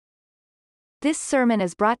This sermon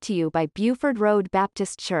is brought to you by Buford Road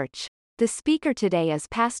Baptist Church. The speaker today is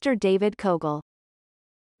Pastor David Cogle.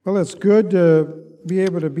 Well, it's good to be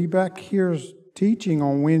able to be back here teaching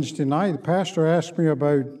on Wednesday night. The pastor asked me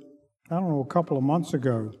about, a couple of months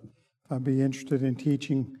ago, if I'd be interested in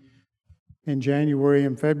teaching in January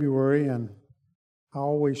and February, and I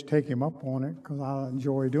always take him up on it because I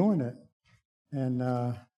enjoy doing it. And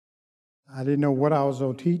I didn't know what I was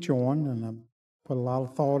going to teach on, and I put a lot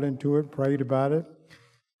of thought into it, prayed about it.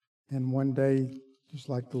 And one day, just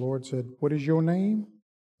like the Lord said, "What is your name?"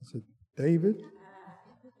 I said, "David."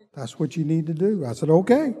 "That's what you need to do." I said,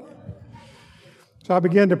 "Okay." So I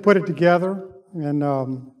began to put it together, and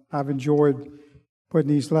I've enjoyed putting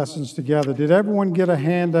these lessons together. Did everyone get a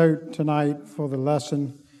handout tonight for the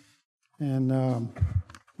lesson? And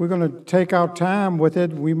we're going to take our time with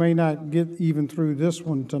it. We may not get even through this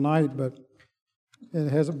one tonight, but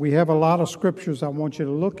we have a lot of scriptures I want you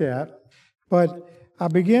to look at. But I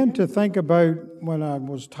began to think about, when I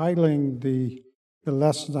was titling the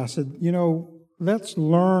lessons, I said, let's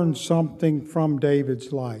learn something from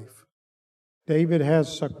David's life. David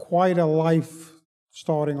has quite a life,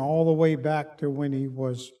 starting all the way back to when he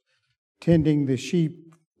was tending the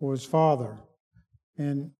sheep for his father,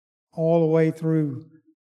 and all the way through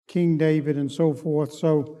King David and so forth.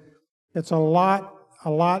 So it's a lot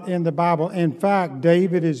in the Bible. In fact,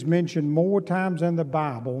 David is mentioned more times in the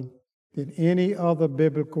Bible than any other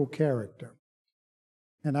biblical character.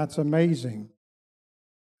 And that's amazing.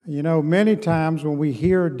 Many times when we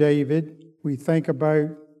hear David, we think about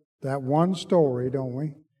that one story, don't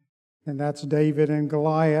we? And that's David and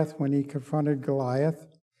Goliath, when he confronted Goliath.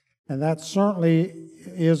 And that certainly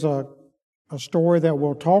is a story that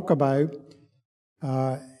we'll talk about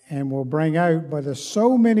and we'll bring out. But there's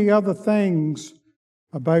so many other things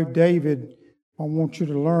about David. I want you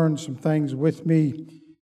to learn some things with me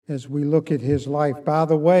as we look at his life. By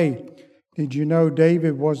the way, did you know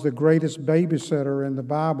David was the greatest babysitter in the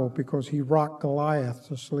Bible because he rocked Goliath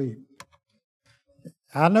to sleep?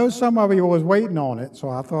 I know some of you was waiting on it, so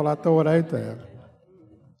I thought I'd throw it out there.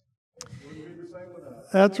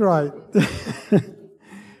 That's right.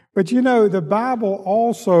 But the Bible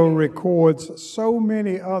also records so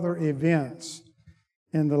many other events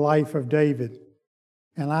in the life of David.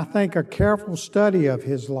 And I think a careful study of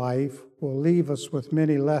his life will leave us with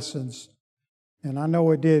many lessons. And I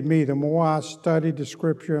know it did me. The more I studied the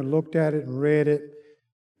scripture and looked at it and read it,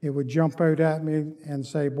 it would jump out at me and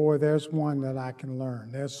say, boy, there's one that I can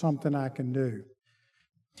learn. There's something I can do.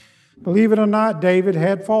 Believe it or not, David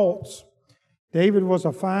had faults. David was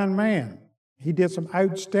a fine man. He did some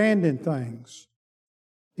outstanding things.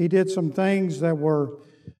 He did some things that were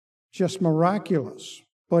just miraculous.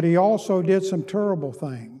 But he also did some terrible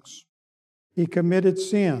things. He committed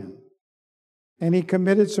sin. And he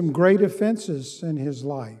committed some great offenses in his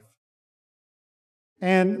life.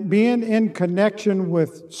 And being in connection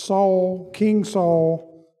with Saul, King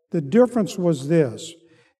Saul, the difference was this: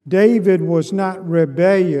 David was not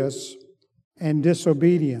rebellious and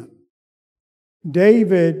disobedient.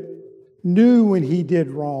 David knew when he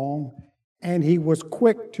did wrong, and he was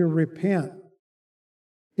quick to repent.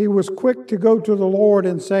 He was quick to go to the Lord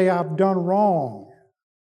and say, "I've done wrong."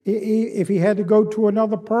 If he had to go to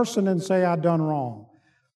another person and say, "I've done wrong,"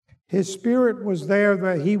 his spirit was there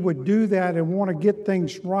that he would do that and want to get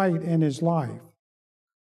things right in his life.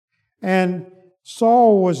 And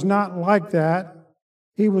Saul was not like that.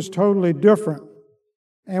 He was totally different.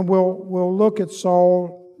 And we'll look at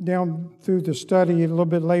Saul down through the study a little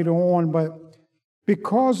bit later on. But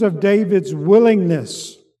because of David's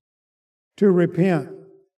willingness to repent,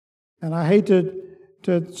 and I hate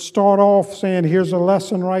to start off saying, here's a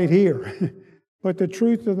lesson right here. But the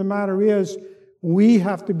truth of the matter is, we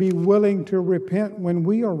have to be willing to repent when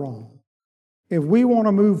we are wrong. If we want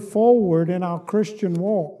to move forward in our Christian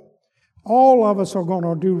walk, all of us are going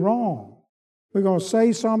to do wrong. We're going to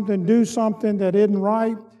say something, do something that isn't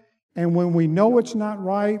right. And when we know it's not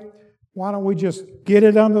right, why don't we just get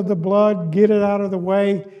it under the blood, get it out of the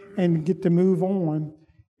way, and get to move on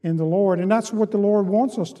in the Lord? And that's what the Lord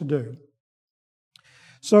wants us to do.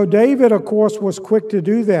 So David, of course, was quick to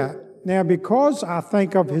do that. Now, because I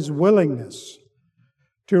think of his willingness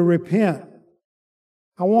to repent,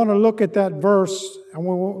 I want to look at that verse, and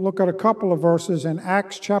we'll look at a couple of verses in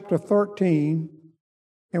Acts chapter 13,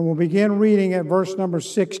 and we'll begin reading at verse number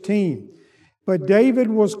 16. But David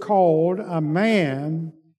was called a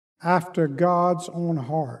man after God's own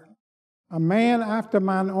heart. A man after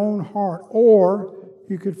mine own heart. Or,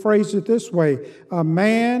 you could phrase it this way, a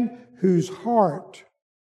man whose heart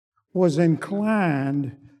was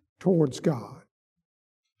inclined towards God.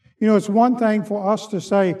 You know, it's one thing for us to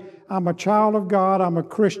say, I'm a child of God, I'm a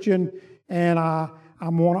Christian, and I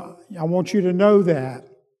want you to know that.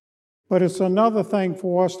 But it's another thing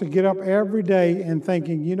for us to get up every day and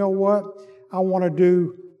thinking, you know what? I want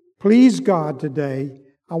to please God today.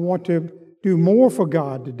 I want to do more for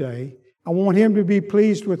God today. I want Him to be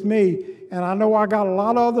pleased with me. And I know I got a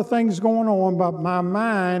lot of other things going on, but my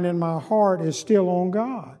mind and my heart is still on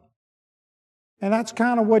God. And that's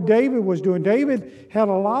kind of what David was doing. David had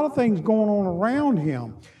a lot of things going on around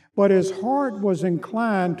him, but his heart was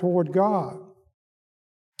inclined toward God.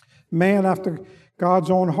 Man after God's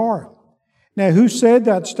own heart. Now, who said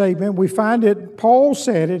that statement? We find it, Paul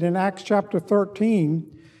said it in Acts chapter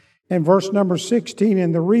 13 and verse number 16.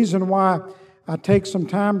 And the reason why I take some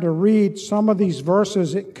time to read some of these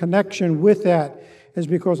verses in connection with that is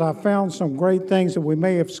because I found some great things that we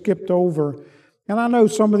may have skipped over. And I know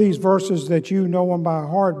some of these verses that you know them by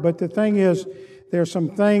heart, but the thing is, there's some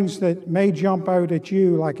things that may jump out at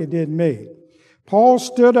you like it did me. Paul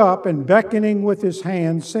stood up and beckoning with his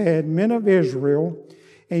hand said, Men of Israel,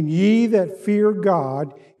 and ye that fear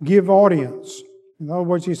God, give audience. In other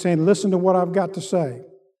words, he's saying, listen to what I've got to say.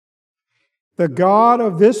 The God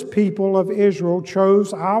of this people of Israel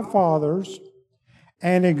chose our fathers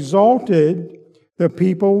and exalted the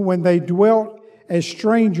people when they dwelt as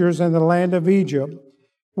strangers in the land of Egypt.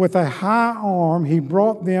 With a high arm, He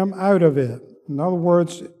brought them out of it. In other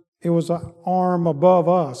words, it was an arm above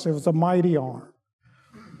us. It was a mighty arm.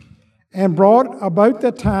 And brought about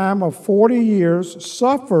the time of 40 years,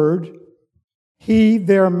 suffered He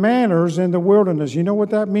their manners in the wilderness. You know what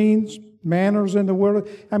that means? Manners in the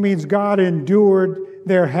wilderness? That means God endured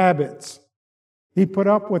their habits. He put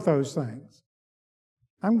up with those things.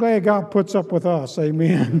 I'm glad God puts up with us.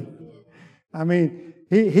 Amen. I mean,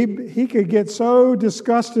 he could get so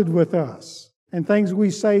disgusted with us and things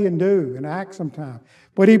we say and do and act sometimes.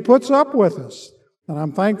 But He puts up with us. And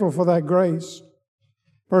I'm thankful for that grace.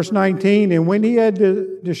 Verse 19, And when He had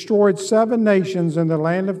destroyed 7 nations in the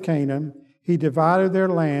land of Canaan, He divided their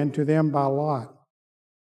land to them by lot.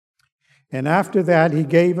 And after that He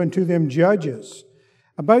gave unto them judges,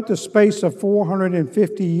 about the space of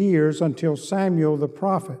 450 years until Samuel the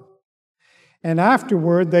prophet. And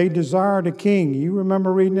afterward they desired a king. You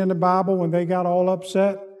remember reading in the Bible when they got all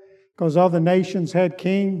upset because other nations had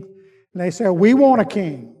kings? And they said, we want a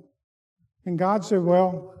king. And God said,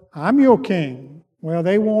 well, I'm your king. Well,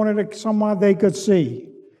 they wanted somebody they could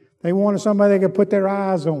see. They wanted somebody they could put their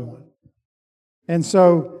eyes on. And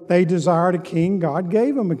so they desired a king. God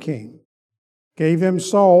gave them a king. Gave them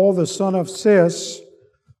Saul, the son of Cis,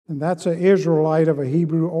 and that's an Israelite of a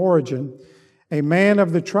Hebrew origin, a man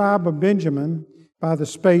of the tribe of Benjamin, by the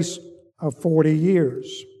space of 40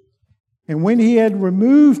 years. And when He had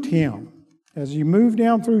removed him, as he moved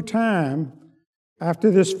down through time, after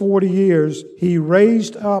this 40 years, He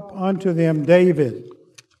raised up unto them David.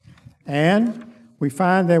 And we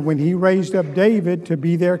find that when He raised up David to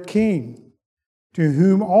be their king, to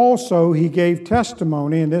whom also He gave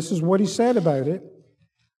testimony, and this is what He said about it,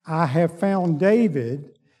 I have found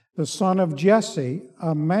David, the son of Jesse,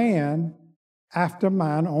 a man after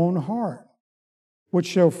mine own heart, which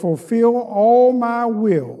shall fulfill all my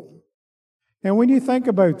will. And when you think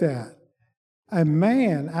about that, a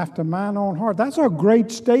man after mine own heart, that's a great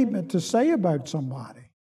statement to say about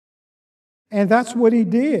somebody. And that's what he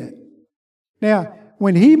did. Now,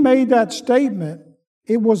 when he made that statement,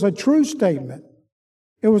 it was a true statement.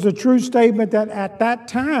 It was a true statement that at that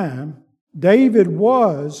time, David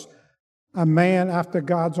was a man after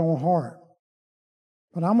God's own heart.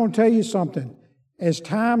 But I'm going to tell you something. As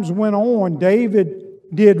times went on, David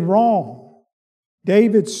did wrong.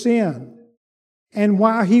 David sinned. And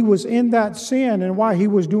while he was in that sin and while he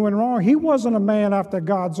was doing wrong, he wasn't a man after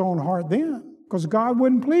God's own heart then, because God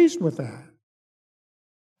wasn't pleased with that.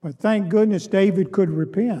 But thank goodness David could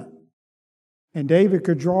repent. And David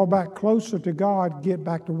could draw back closer to God, get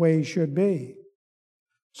back the way he should be.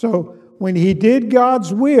 So when he did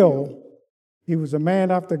God's will, he was a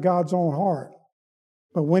man after God's own heart.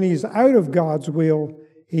 But when he's out of God's will,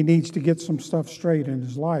 he needs to get some stuff straight in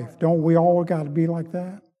his life. Don't we all got to be like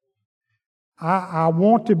that? I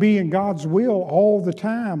want to be in God's will all the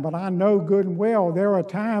time, but I know good and well there are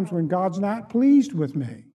times when God's not pleased with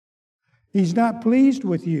me. He's not pleased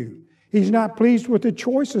with you. He's not pleased with the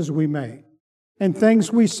choices we make and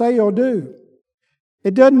things we say or do.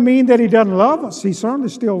 It doesn't mean that He doesn't love us. He certainly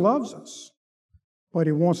still loves us. But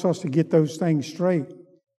He wants us to get those things straight,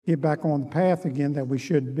 get back on the path again that we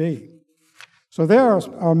should be. So there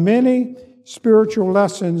are many spiritual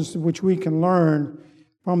lessons which we can learn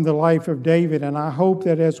from the life of David, and I hope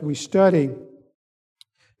that as we study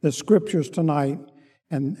the Scriptures tonight,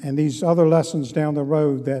 and these other lessons down the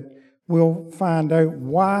road that we'll find out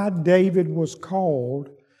why David was called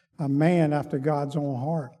a man after God's own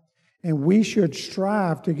heart. And we should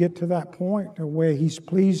strive to get to that point where he's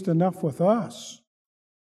pleased enough with us.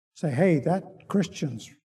 Say, hey, that Christian's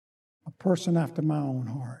a person after my own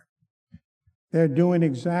heart. They're doing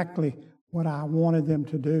exactly what I wanted them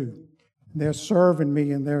to do. They're serving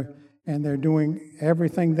me, and they're doing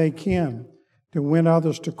everything they can to win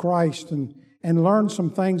others to Christ and learn some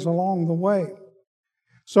things along the way.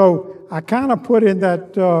 So I kind of put in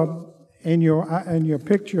that in your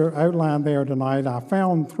picture outline there tonight. I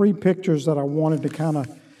found 3 pictures that I wanted to kind of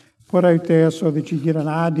put out there so that you get an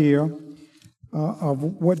idea of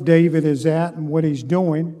what David is at and what he's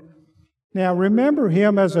doing. Now, remember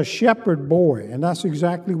him as a shepherd boy, and that's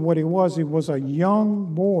exactly what he was. He was a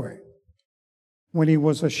young boy when he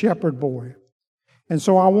was a shepherd boy. And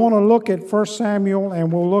so I want to look at 1 Samuel,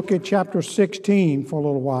 and we'll look at chapter 16 for a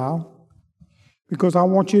little while, because I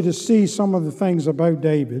want you to see some of the things about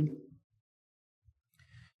David.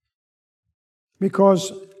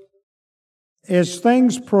 Because as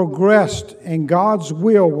things progressed and God's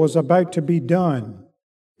will was about to be done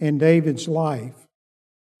in David's life,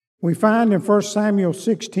 we find in 1 Samuel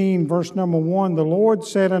 16, verse number 1, the Lord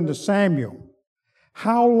said unto Samuel,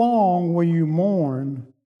 how long will you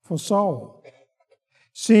mourn for Saul,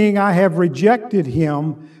 seeing I have rejected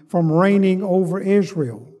him from reigning over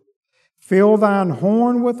Israel? Fill thine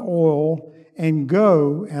horn with oil, and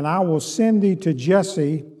go, and I will send thee to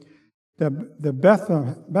Jesse the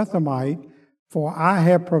Bethlehemite, for I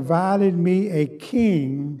have provided me a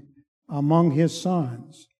king among his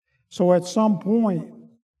sons. So at some point,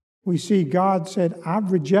 we see God said,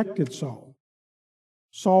 I've rejected Saul.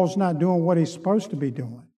 Saul's not doing what he's supposed to be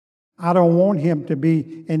doing. I don't want him to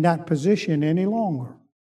be in that position any longer.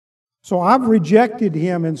 So I've rejected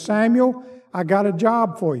him, and Samuel, I got a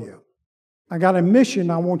job for you. I got a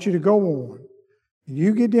mission I want you to go on. And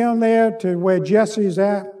you get down there to where Jesse's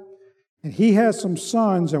at, and he has some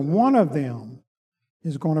sons, and one of them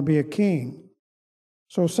is going to be a king.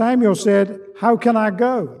 So Samuel said, how can I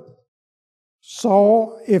go?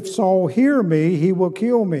 If Saul hear me, he will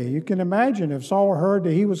kill me. You can imagine if Saul heard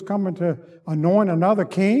that he was coming to anoint another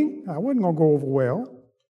king, that wasn't going to go over well.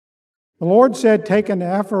 The Lord said, take an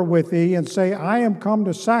heifer with thee and say, I am come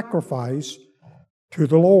to sacrifice to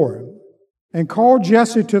the Lord. And call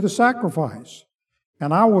Jesse to the sacrifice,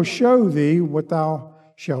 and I will show thee what thou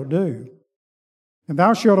shalt do. And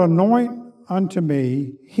thou shalt anoint unto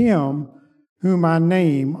me him whom I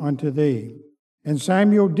name unto thee. And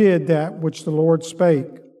Samuel did that which the Lord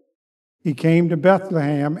spake. He came to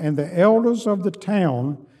Bethlehem, and the elders of the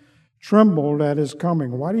town trembled at his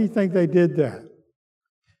coming. Why do you think they did that?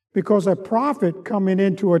 Because a prophet coming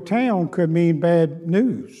into a town could mean bad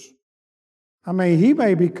news. I mean, he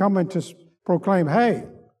may be coming to proclaim, hey,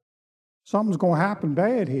 something's going to happen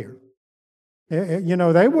bad here. You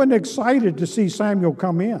know, they weren't excited to see Samuel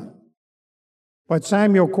come in. But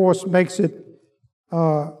Samuel, of course, makes it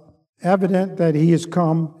evident that he has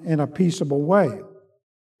come in a peaceable way.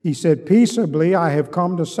 He said, peaceably I have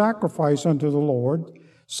come to sacrifice unto the Lord.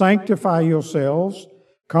 Sanctify yourselves.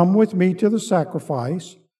 Come with me to the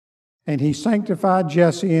sacrifice. And he sanctified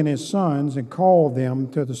Jesse and his sons and called them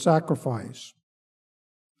to the sacrifice.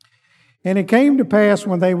 And it came to pass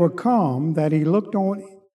when they were come that he looked on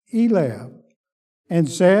Eliab and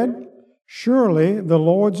said, surely the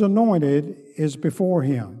Lord's anointed is before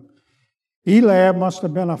him. Eliab must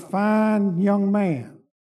have been a fine young man,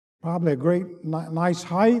 probably a great, nice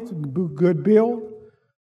height, good build.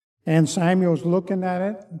 And Samuel's looking at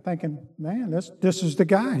it and thinking, man, this is the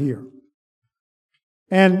guy here.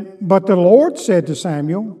 But the Lord said to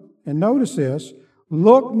Samuel, and notice this,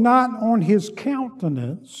 look not on his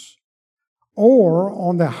countenance or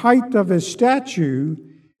on the height of his stature,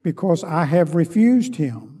 because I have refused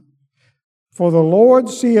him. For the Lord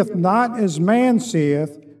seeth not as man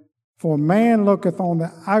seeth, for man looketh on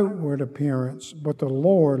the outward appearance, but the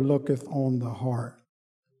Lord looketh on the heart.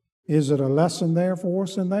 Is it a lesson there for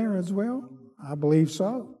us in there as well? I believe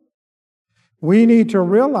so. We need to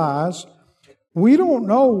realize we don't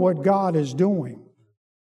know what God is doing.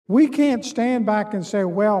 We can't stand back and say,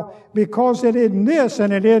 well, because it isn't this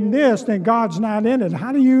and it isn't this, then God's not in it.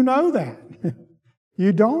 How do you know that?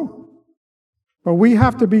 You don't. But we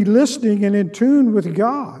have to be listening and in tune with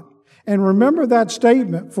God. And remember that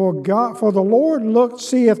statement, for the Lord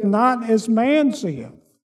seeth not as man seeth.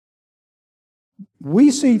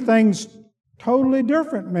 We see things totally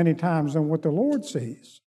different many times than what the Lord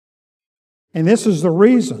sees. And this is the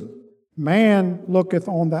reason. Man looketh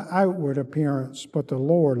on the outward appearance, but the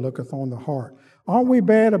Lord looketh on the heart. Aren't we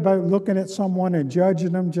bad about looking at someone and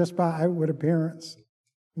judging them just by outward appearance?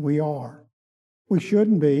 We are. We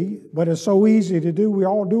shouldn't be, but it's so easy to do. We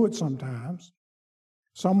all do it sometimes.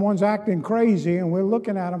 Someone's acting crazy, and we're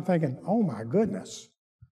looking at them thinking, oh my goodness,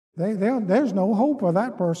 there's no hope for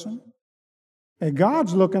that person. And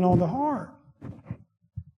God's looking on the heart.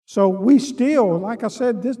 So we still, like I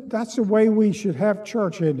said, that's the way we should have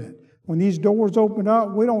church, isn't it? When these doors open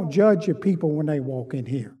up, we don't judge the people when they walk in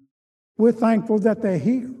here. We're thankful that they're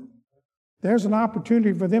here. There's an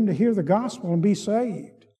opportunity for them to hear the gospel and be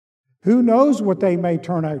saved. Who knows what they may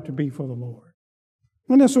turn out to be for the Lord?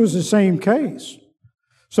 And this was the same case.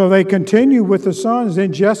 So they continued with the sons.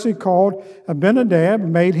 Then Jesse called Abinadab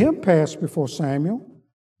and made him pass before Samuel.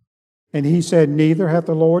 And he said, neither hath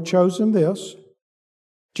the Lord chosen this.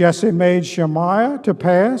 Jesse made Shemaiah to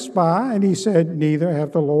pass by, and he said, neither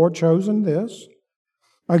hath the Lord chosen this.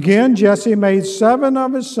 Again, Jesse made 7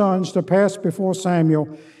 of his sons to pass before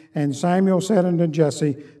Samuel, and Samuel said unto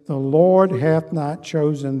Jesse, the Lord hath not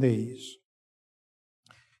chosen these.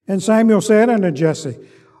 And Samuel said unto Jesse,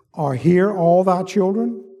 are here all thy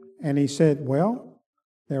children? And he said, well,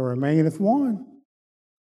 there remaineth one.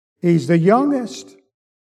 He's the youngest.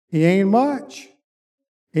 He ain't much.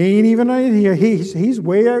 He ain't even in here. He's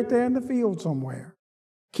way out there in the field somewhere,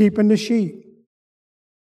 keeping the sheep.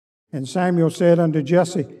 And Samuel said unto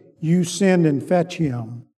Jesse, you send and fetch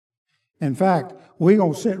him. In fact, we're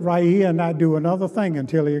going to sit right here and not do another thing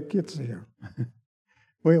until he gets here.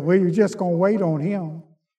 We're just going to wait on him,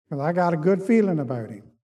 because I got a good feeling about him.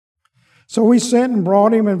 So we sent and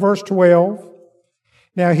brought him in verse 12.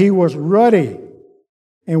 Now he was ruddy,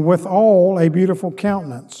 and withal a beautiful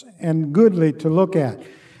countenance, and goodly to look at.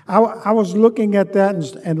 I was looking at that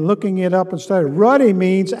and looking it up and studying. Ruddy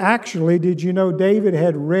means, actually, did you know David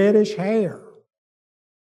had reddish hair?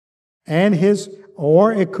 And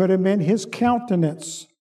or it could have meant his countenance.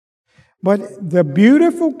 But the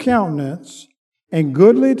beautiful countenance and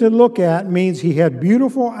goodly to look at means he had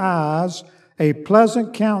beautiful eyes, a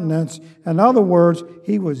pleasant countenance. In other words,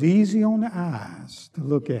 he was easy on the eyes to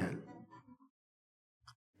look at.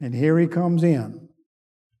 And here he comes in.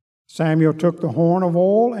 Samuel took the horn of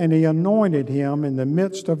oil and he anointed him in the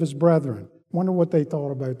midst of his brethren. Wonder what they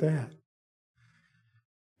thought about that.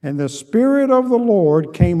 And the Spirit of the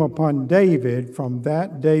Lord came upon David from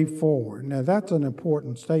that day forward. Now that's an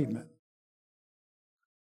important statement.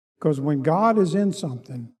 Because when God is in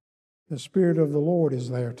something, the Spirit of the Lord is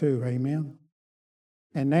there too. Amen.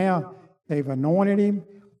 And now they've anointed him,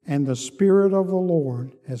 and the Spirit of the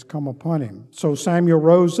Lord has come upon him. So Samuel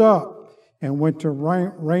rose up and went to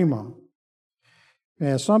Ramah.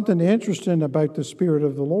 Now, something interesting about the Spirit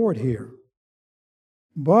of the Lord here.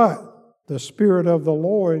 But the Spirit of the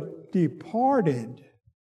Lord departed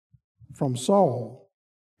from Saul.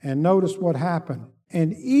 And notice what happened.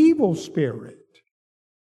 An evil spirit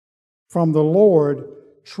from the Lord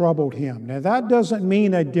troubled him. Now, that doesn't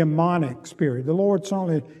mean a demonic spirit. The Lord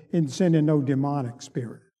certainly isn't sending no demonic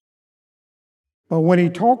spirit. But when he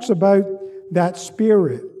talks about that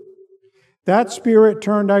spirit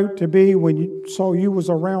turned out to be, when you was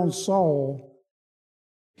around Saul,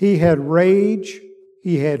 he had rage,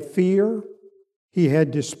 he had fear, he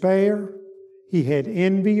had despair, he had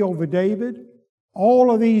envy over David.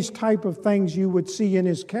 All of these type of things you would see in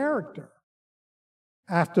his character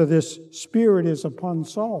after this spirit is upon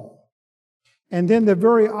Saul. And then the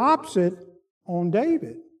very opposite on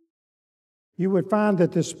David. You would find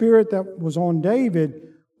that the spirit that was on David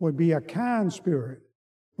would be a kind spirit,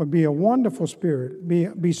 would be a wonderful spirit,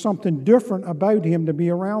 be something different about him to be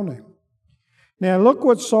around him. Now look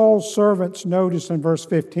what Saul's servants noticed in verse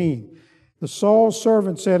 15. The Saul's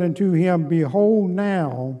servant said unto him, behold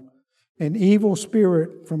now, an evil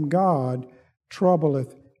spirit from God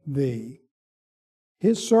troubleth thee.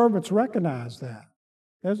 His servants recognized that.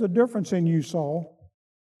 There's a difference in you, Saul.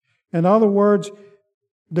 In other words,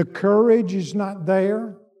 the courage is not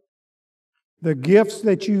there. The gifts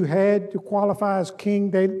that you had to qualify as king,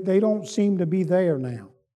 they don't seem to be there now.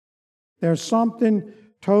 There's something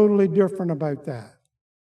totally different about that.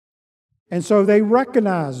 And so they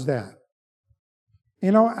recognize that.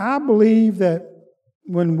 You know, I believe that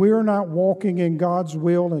when we're not walking in God's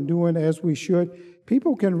will and doing as we should,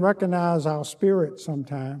 people can recognize our spirit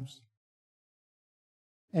sometimes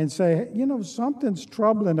and say, you know, something's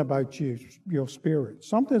troubling about you, your spirit.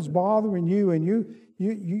 Something's bothering you, and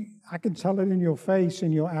I can tell it in your face,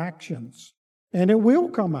 in your actions. And it will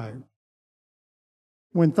come out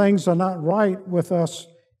when things are not right with us,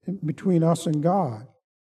 between us and God.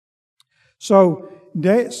 So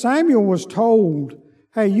Samuel was told,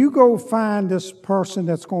 hey, you go find this person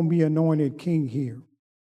that's going to be anointed king here.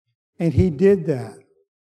 And he did that.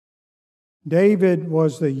 David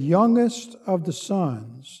was the youngest of the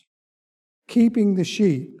sons, keeping the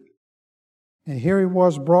sheep. And here he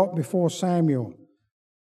was brought before Samuel.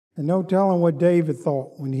 And no telling what David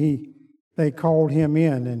thought when they called him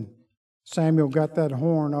in, and Samuel got that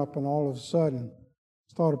horn up, and all of a sudden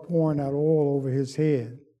started pouring that oil over his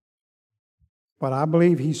head. But I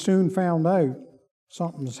believe he soon found out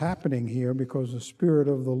something's happening here, because the Spirit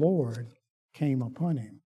of the Lord came upon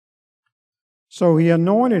him. So he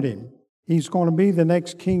anointed him. He's going to be the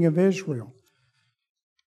next king of Israel.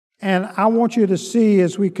 And I want you to see,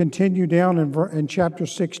 as we continue down in chapter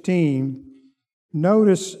 16,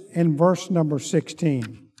 notice in verse number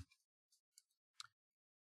 16.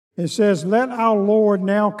 It says, "Let our Lord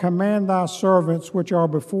now command thy servants which are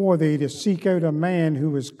before thee to seek out a man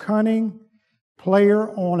who is cunning, player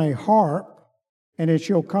on a harp, and it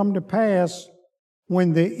shall come to pass,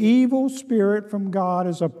 when the evil spirit from God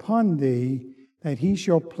is upon thee, that he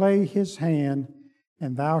shall play his hand,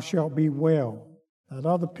 and thou shalt be well." That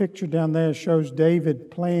other picture down there shows David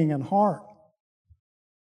playing an harp.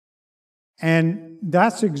 And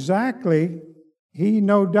that's exactly, he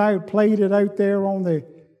no doubt played it out there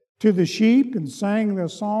to the sheep and sang the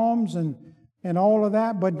psalms and all of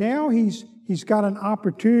that. But now he's got an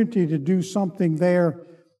opportunity to do something there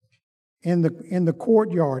in the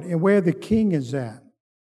courtyard and where the king is at.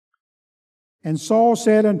 "And Saul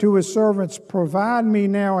said unto his servants, Provide me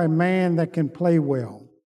now a man that can play well,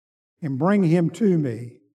 and bring him to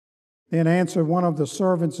me. Then answered one of the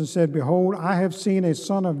servants and said, Behold, I have seen a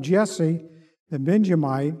son of Jesse, the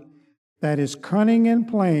Benjamite, that is cunning in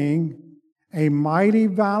playing, a mighty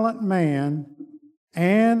valiant man,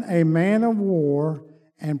 and a man of war,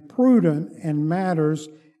 and prudent in matters,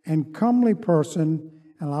 and comely person."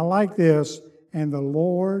 And I like this, "and the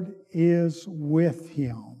Lord is with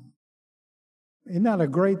him." Isn't that a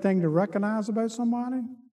great thing to recognize about somebody?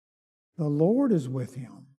 The Lord is with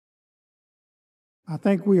him. I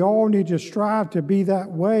think we all need to strive to be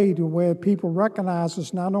that way, to where people recognize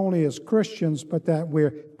us not only as Christians, but that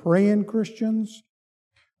we're praying Christians.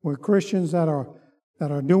 We're Christians that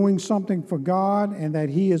are doing something for God, and that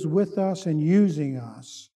He is with us and using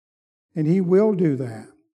us. And He will do that.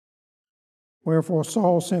 Wherefore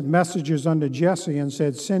Saul sent messengers unto Jesse and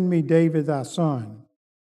said, Send me David thy son,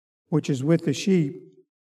 which is with the sheep.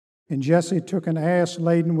 And Jesse took an ass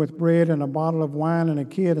laden with bread and a bottle of wine and a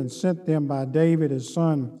kid, and sent them by David his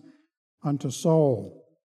son unto Saul.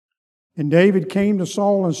 And David came to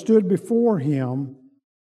Saul and stood before him,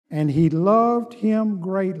 and he loved him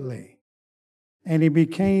greatly, and he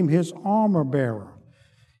became his armor bearer.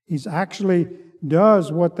 He actually does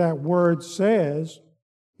what that word says.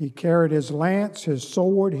 He carried his lance, his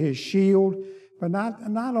sword, his shield. But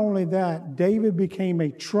not only that, David became a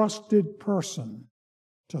trusted person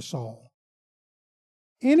to Saul.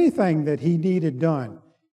 Anything that he needed done,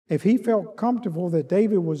 if he felt comfortable that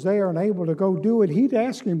David was there and able to go do it, he'd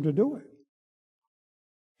ask him to do it.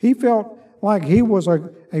 He felt like he was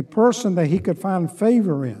a person that he could find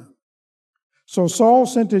favor in. So Saul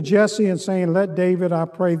sent to Jesse and saying, Let David, I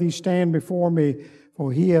pray thee, stand before me,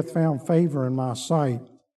 for he hath found favor in my sight.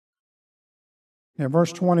 Now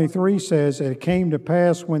verse 23 says, It came to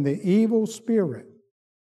pass when the evil spirit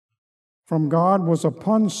from God was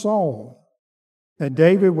upon Saul, that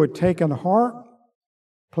David would take an harp,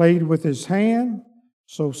 played with his hand,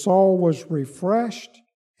 so Saul was refreshed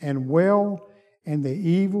and well, and the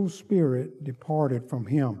evil spirit departed from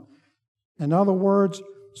him. In other words,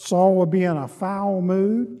 Saul would be in a foul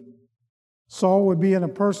mood. Saul would be in a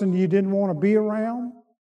person you didn't want to be around.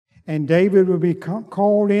 And David would be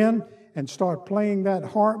called in and start playing that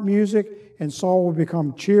harp music, and Saul would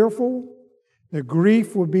become cheerful. The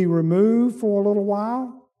grief would be removed for a little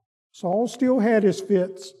while. Saul still had his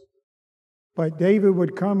fits, but David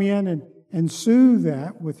would come in and soothe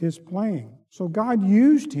that with his playing. So God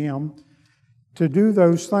used him to do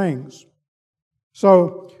those things.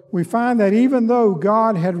 So we find that even though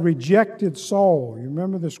God had rejected Saul, you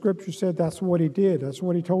remember the scripture said that's what he did. That's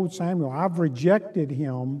what he told Samuel. I've rejected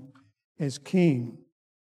him as king.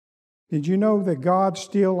 Did you know that God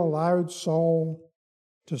still allowed Saul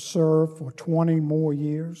to serve for 20 more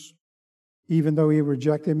years, even though he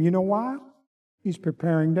rejected him? You know why? He's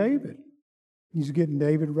preparing David. He's getting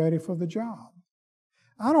David ready for the job.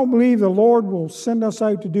 I don't believe the Lord will send us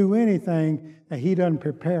out to do anything that He doesn't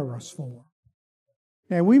prepare us for.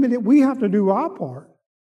 Now, we have to do our part.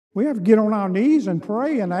 We have to get on our knees and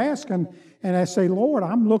pray and ask and I say, Lord,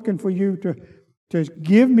 I'm looking for you to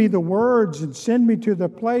give me the words and send me to the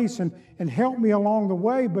place and help me along the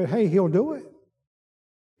way. But hey, He'll do it.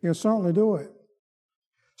 He'll certainly do it.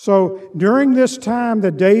 So during this time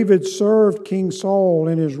that David served King Saul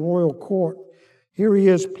in his royal court, here he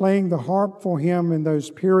is playing the harp for him in those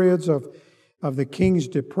periods of the king's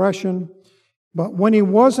depression. But when he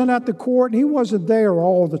wasn't at the court, he wasn't there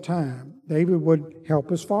all the time. David would help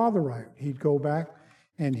his father out. He'd go back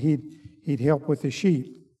and he'd help with the sheep.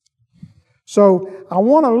 So I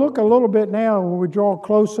want to look a little bit now when we draw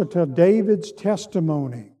closer to David's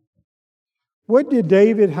testimony. What did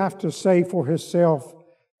David have to say for himself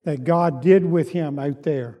that God did with him out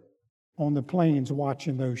there on the plains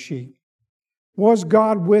watching those sheep? Was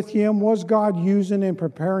God with him? Was God using and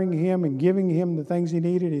preparing him and giving him the things he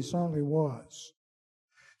needed? He certainly was.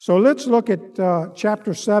 So let's look at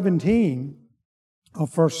chapter 17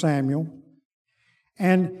 of 1 Samuel.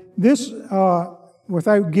 And this,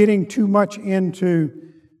 without getting too much into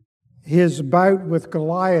his bout with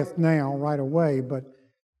Goliath now right away, but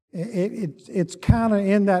it's kind of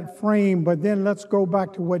in that frame. But then let's go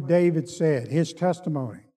back to what David said, his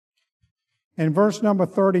testimony. In verse number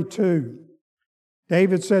 32,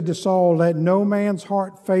 David said to Saul, "Let no man's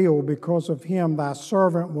heart fail because of him. Thy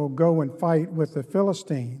servant will go and fight with the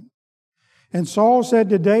Philistine." And Saul said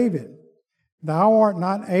to David, "Thou art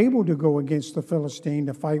not able to go against the Philistine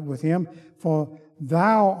to fight with him, for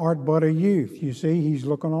thou art but a youth." You see, he's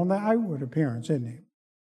looking on the outward appearance, isn't he?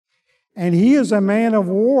 "And he is a man of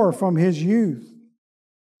war from his youth."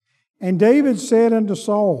 And David said unto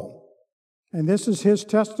Saul, and this is his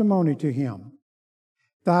testimony to him,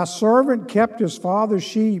 "Thy servant kept his father's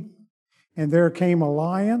sheep, and there came a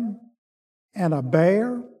lion and a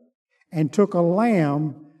bear, and took a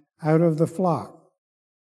lamb out of the flock."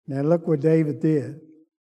 Now look what David did.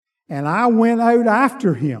 "And I went out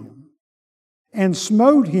after him, and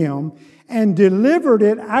smote him, and delivered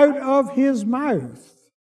it out of his mouth.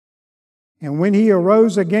 And when he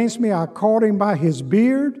arose against me, I caught him by his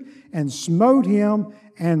beard, and smote him,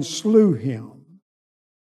 and slew him.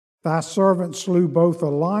 Thy servant slew both the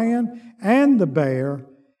lion and the bear,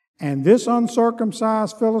 and this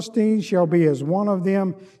uncircumcised Philistine shall be as one of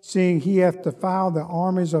them, seeing he hath defiled the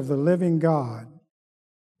armies of the living God."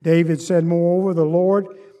 David said, "Moreover, the Lord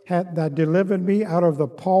hath that delivered me out of the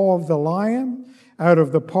paw of the lion, out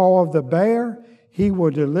of the paw of the bear. He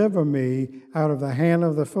will deliver me out of the hand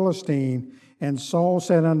of the Philistine." And Saul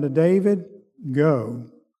said unto David, "Go,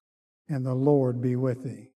 and the Lord be with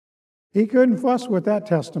thee." He couldn't fuss with that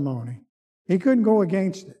testimony. He couldn't go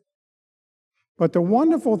against it. But the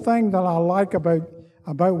wonderful thing that I like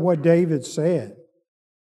about what David said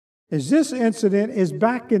is this incident is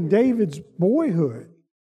back in David's boyhood.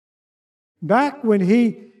 Back when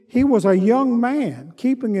he was a young man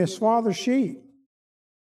keeping his father's sheep.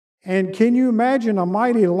 And can you imagine a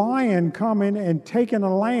mighty lion coming and taking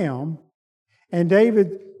a lamb, and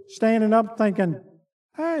David standing up thinking,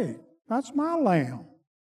 "Hey, that's my lamb.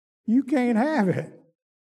 You can't have it."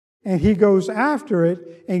 And he goes after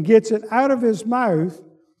it and gets it out of his mouth.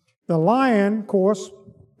 The lion, of course,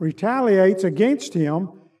 retaliates against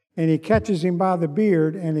him, and he catches him by the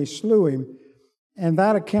beard, and he slew him. And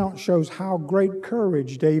that account shows how great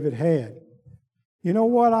courage David had. You know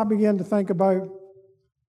what I began to think about?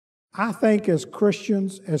 I think as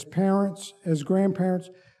Christians, as parents, as grandparents,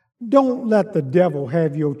 don't let the devil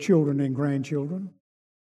have your children and grandchildren.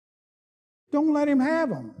 Don't let him have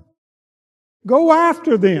them. Go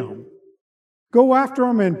after them. Go after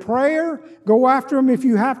them in prayer. Go after them if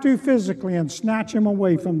you have to physically, and snatch them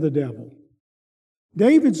away from the devil.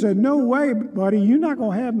 David said, "No way, buddy, you're not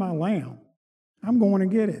going to have my lamb. I'm going to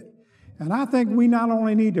get it." And I think we not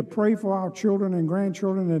only need to pray for our children and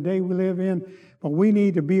grandchildren in the day we live in, but we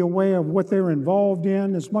need to be aware of what they're involved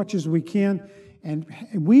in as much as we can. And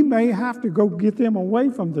we may have to go get them away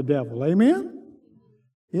from the devil. Amen?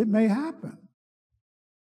 It may happen.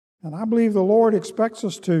 And I believe the Lord expects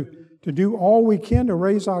us to do all we can to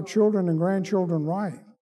raise our children and grandchildren right.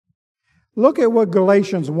 Look at what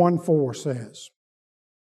Galatians 1:4 says.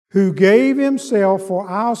 "Who gave himself for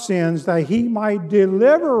our sins that he might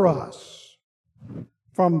deliver us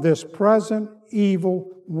from this present evil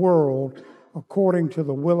world according to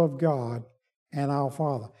the will of God and our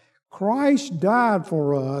Father." Christ died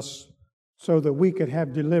for us so that we could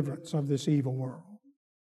have deliverance of this evil world.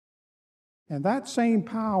 And that same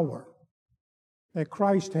power that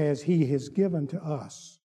Christ has, he has given to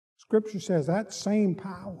us. Scripture says that same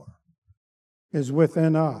power is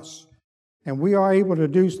within us. And we are able to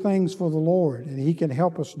do things for the Lord, and he can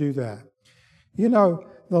help us do that. You know,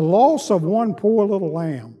 the loss of one poor little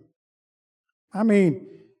lamb, I mean,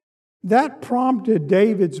 that prompted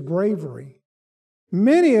David's bravery.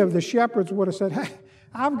 Many of the shepherds would have said, "Hey,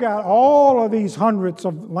 I've got all of these hundreds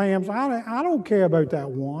of lambs. I don't care about that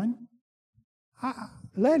one.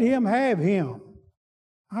 let him have him.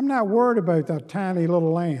 I'm not worried about that tiny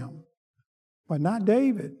little lamb. But not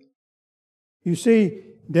David. You see,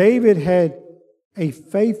 David had a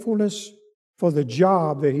faithfulness for the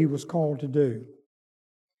job that he was called to do.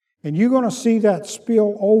 And you're going to see that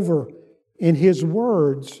spill over in his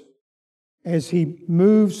words as he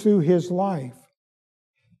moves through his life.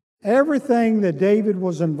 Everything that David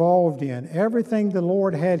was involved in, everything the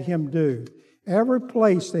Lord had him do, every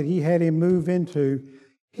place that he had him move into,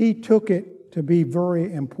 he took it to be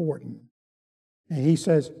very important. And he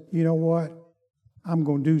says, you know what? I'm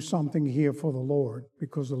going to do something here for the Lord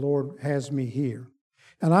because the Lord has me here.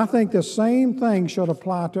 And I think the same thing should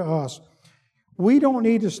apply to us. We don't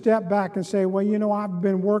need to step back and say, well, you know, I've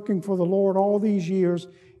been working for the Lord all these years,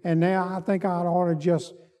 and now I think I ought to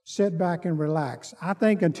just sit back and relax. I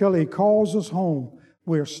think until He calls us home,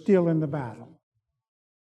 we're still in the battle.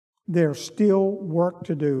 There's still work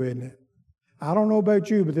to do, isn't it? I don't know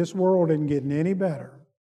about you, but this world isn't getting any better.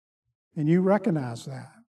 And you recognize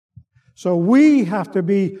that. So we have to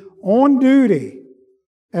be on duty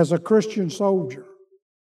as a Christian soldier,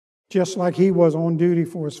 just like he was on duty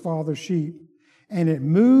for his father's sheep. And it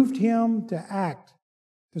moved him to act,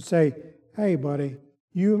 to say, hey, buddy,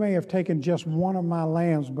 you may have taken just one of my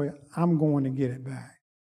lambs, but I'm going to get it back.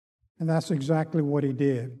 And that's exactly what he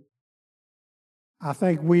did. I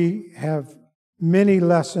think we have many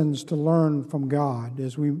lessons to learn from God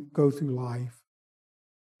as we go through life.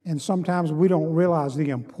 And sometimes we don't realize the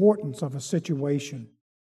importance of a situation.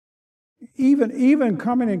 Even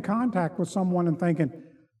coming in contact with someone and thinking,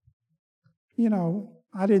 you know,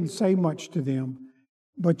 I didn't say much to them,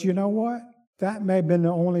 but you know what? That may have been the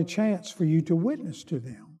only chance for you to witness to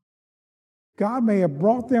them. God may have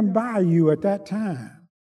brought them by you at that time.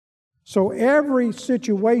 So every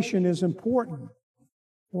situation is important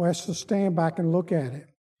for us to stand back and look at it.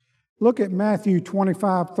 Look at Matthew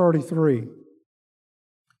 25:33.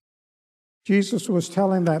 Jesus was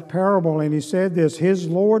telling that parable, and he said this, his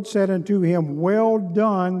Lord said unto him, well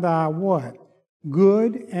done, thy what?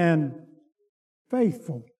 Good and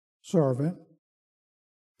faithful servant.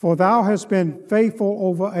 For thou hast been faithful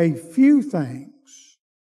over a few things.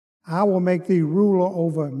 I will make thee ruler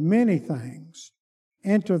over many things.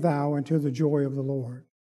 Enter thou into the joy of the Lord.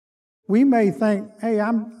 We may think, hey,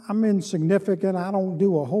 I'm insignificant. I don't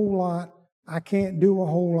do a whole lot. I can't do a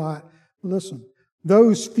whole lot. Listen.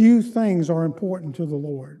 Those few things are important to the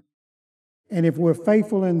Lord. And if we're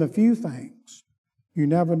faithful in the few things, you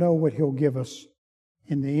never know what He'll give us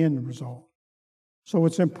in the end result. So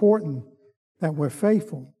it's important that we're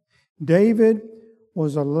faithful. David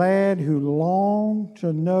was a lad who longed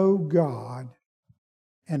to know God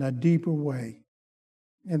in a deeper way.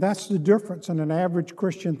 And that's the difference in an average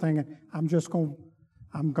Christian thinking, I'm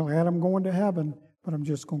glad I'm going to heaven, but I'm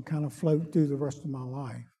just going to kind of float through the rest of my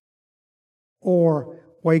life. Or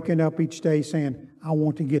waking up each day saying, I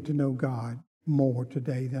want to get to know God more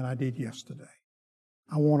today than I did yesterday.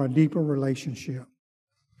 I want a deeper relationship.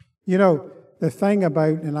 You know, the thing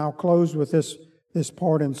about, and I'll close with this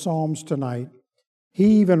part in Psalms tonight,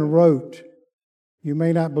 he even wrote, you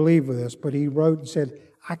may not believe this, but he wrote and said,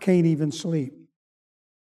 I can't even sleep.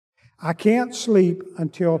 I can't sleep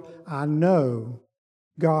until I know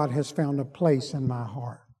God has found a place in my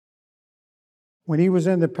heart. When he was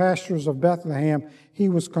in the pastures of Bethlehem, he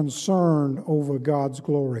was concerned over God's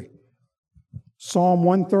glory. Psalm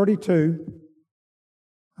 132,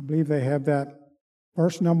 I believe they have that,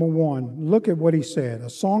 verse number 1. Look at what he said. A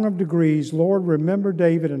song of degrees, Lord, remember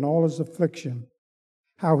David in all his affliction,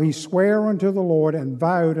 how he sware unto the Lord and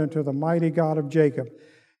vowed unto the mighty God of Jacob.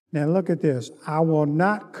 Now look at this. I will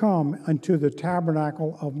not come unto the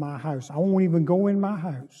tabernacle of my house. I won't even go in my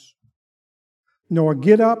house, nor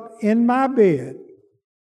get up in my bed.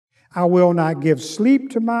 I will not give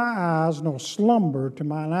sleep to my eyes, nor slumber to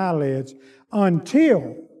mine eyelids,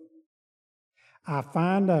 until I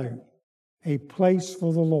find out a place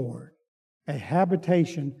for the Lord, a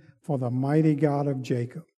habitation for the mighty God of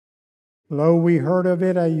Jacob. Lo, we heard of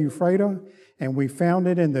it at Euphrates, and we found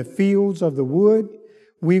it in the fields of the wood.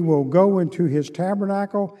 We will go into his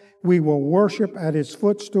tabernacle. We will worship at his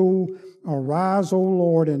footstool. Arise, O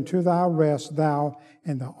Lord, into thy rest, thou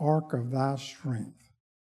in the ark of thy strength.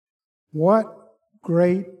 What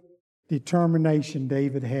great determination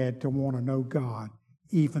David had to want to know God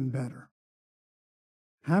even better.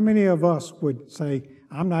 How many of us would say,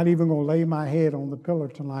 I'm not even going to lay my head on the pillow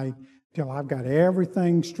tonight till I've got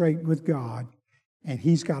everything straight with God, and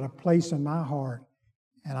He's got a place in my heart,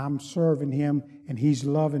 and I'm serving Him, and He's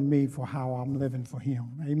loving me for how I'm living for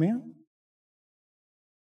Him. Amen?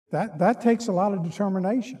 That takes a lot of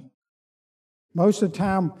determination. Most of the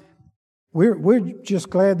time, We're just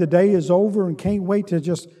glad the day is over and can't wait to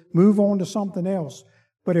just move on to something else.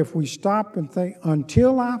 But if we stop and think,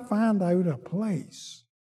 until I find out a place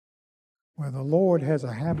where the Lord has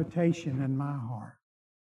a habitation in my heart,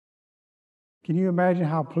 can you imagine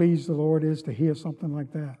how pleased the Lord is to hear something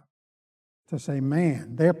like that? To say,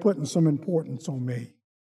 man, they're putting some importance on me.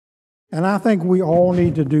 And I think we all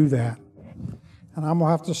need to do that. And I'm going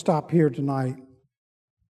to have to stop here tonight.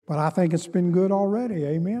 But I think it's been good already,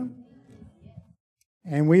 amen?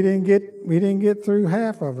 And we didn't get through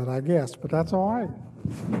half of it, I guess, but that's all right.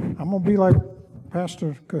 I'm going to be like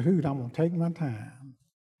Pastor Cahoot. I'm going to take my time.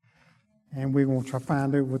 And we're going to try to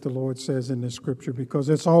find out what the Lord says in this scripture, because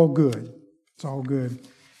it's all good. It's all good.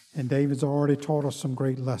 And David's already taught us some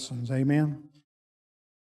great lessons. Amen?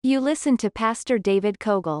 You listen to Pastor David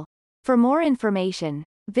Cogle. For more information,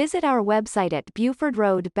 visit our website at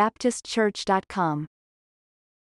BufordRoadBaptistChurch.com.